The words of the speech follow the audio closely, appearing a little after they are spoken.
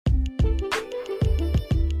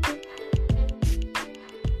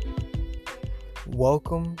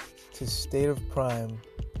Welcome to State of Prime,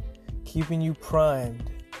 keeping you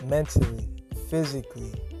primed mentally,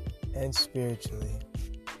 physically, and spiritually.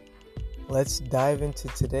 Let's dive into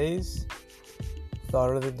today's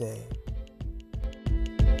thought of the day.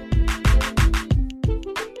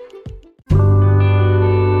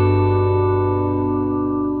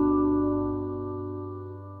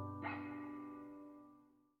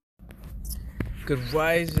 Good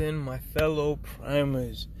rising, my fellow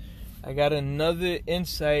primers. I got another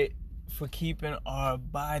insight for keeping our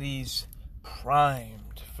bodies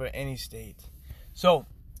primed for any state. So,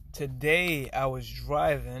 today I was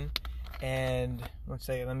driving, and one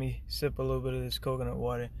second, let me sip a little bit of this coconut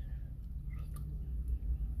water.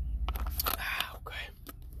 Okay.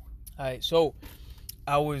 Alright, so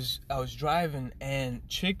I was driving, and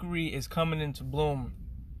chicory is coming into bloom.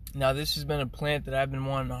 Now, this has been a plant that I've been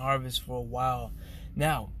wanting to harvest for a while.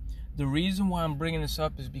 Now, the reason why I'm bringing this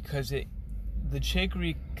up is because the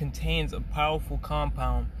chicory contains a powerful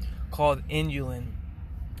compound called inulin.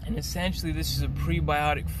 And essentially, this is a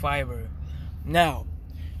prebiotic fiber. Now,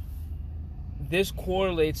 this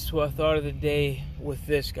correlates to our thought of the day with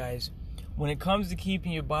this, guys. When it comes to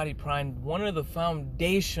keeping your body primed, one of the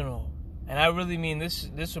foundational, and I really mean this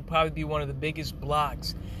will probably be one of the biggest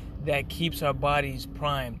blocks that keeps our bodies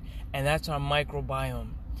primed, and that's our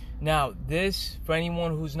microbiome. Now, this, for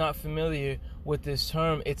anyone who's not familiar with this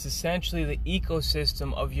term, it's essentially the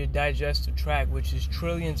ecosystem of your digestive tract, which is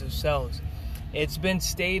trillions of cells. It's been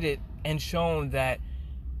stated and shown that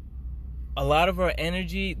a lot of our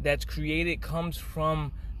energy that's created comes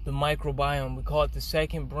from the microbiome. We call it the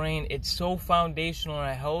second brain. It's so foundational in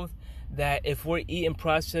our health that if we're eating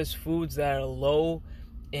processed foods that are low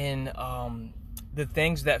in the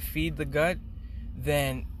things that feed the gut,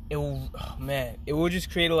 then it will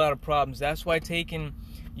just create a lot of problems. That's why taking,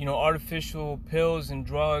 artificial pills and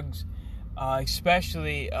drugs,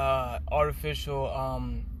 especially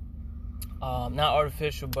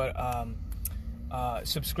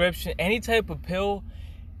subscription, any type of pill,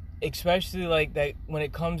 especially like that when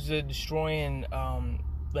it comes to destroying,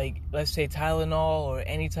 let's say Tylenol or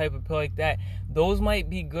any type of pill like that, those might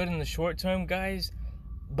be good in the short term, guys,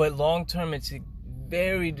 but long term it's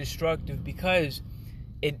very destructive because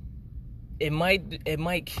it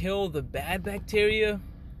might kill the bad bacteria,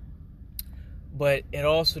 but it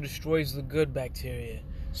also destroys the good bacteria.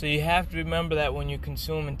 So you have to remember that when you're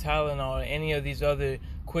consuming Tylenol or any of these other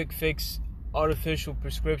quick fix artificial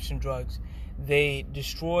prescription drugs, they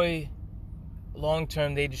destroy long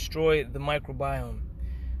term, they destroy the microbiome.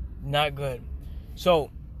 Not good. So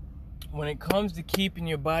when it comes to keeping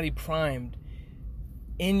your body primed,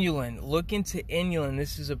 inulin, look into inulin.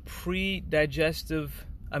 This is a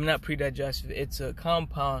it's a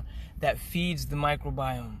compound that feeds the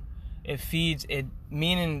microbiome.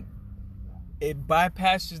 Meaning it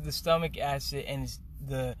bypasses the stomach acid, and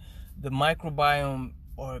the microbiome,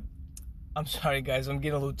 or I'm sorry guys, I'm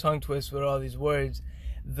getting a little tongue twisted with all these words.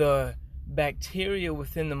 The bacteria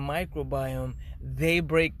within the microbiome, they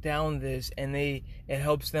break down this, and it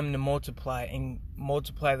helps them to multiply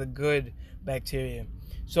the good bacteria.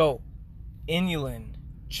 So, inulin,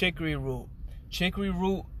 chicory root. Chicory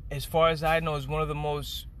root, as far as I know, is one of the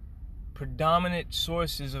most predominant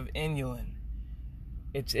sources of inulin.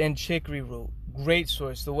 It's in chicory root. Great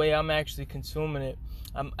source. The way I'm actually consuming it,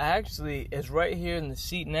 it's right here in the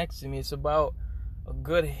seat next to me. It's about a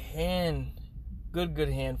good handful.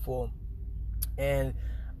 And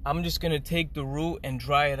I'm just going to take the root and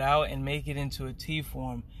dry it out and make it into a tea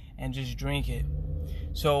form and just drink it.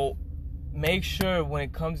 So make sure when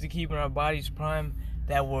it comes to keeping our bodies primed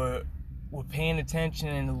that we're paying attention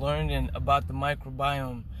and learning about the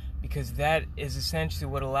microbiome, because that is essentially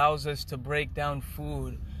what allows us to break down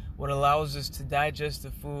food, what allows us to digest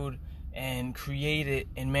the food and create it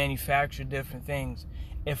and manufacture different things.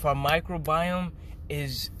 If our microbiome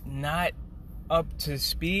is not up to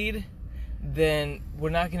speed, then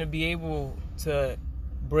we're not going to be able to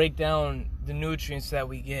break down the nutrients that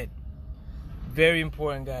we get. Very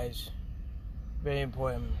important, guys. Very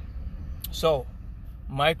important. So,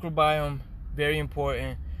 microbiome, very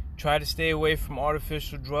important. Try to stay away from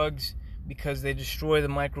artificial drugs because they destroy the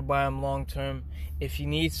microbiome long term. If you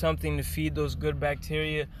need something to feed those good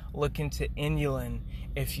bacteria, look into inulin.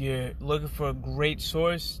 If you're looking for a great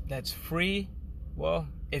source that's free, well,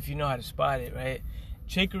 if you know how to spot it, right?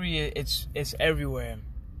 Chicory, it's everywhere.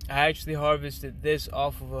 I actually harvested this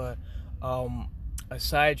off of a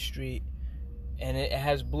side street, and it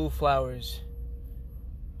has blue flowers.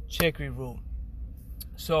 Chicory root.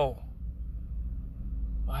 So,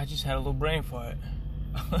 I just had a little brain fart.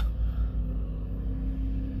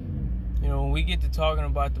 when we get to talking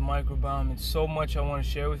about the microbiome, it's so much I want to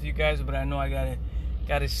share with you guys, but I know I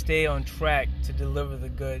gotta stay on track to deliver the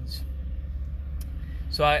goods.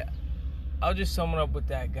 So I'll just sum it up with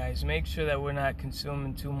that, guys. Make sure that we're not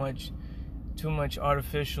consuming too much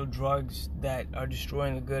artificial drugs that are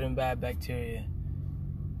destroying the good and bad bacteria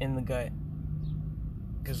in the gut,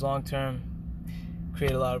 because long term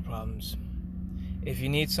create a lot of problems. If you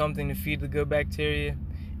need something to feed the good bacteria,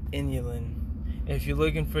 inulin. If you're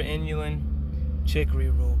looking for inulin, chicory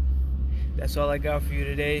root. That's all I got for you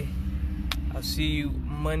today. I'll see you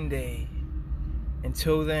Monday.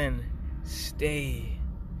 Until then, stay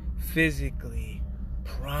physically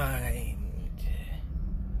primed.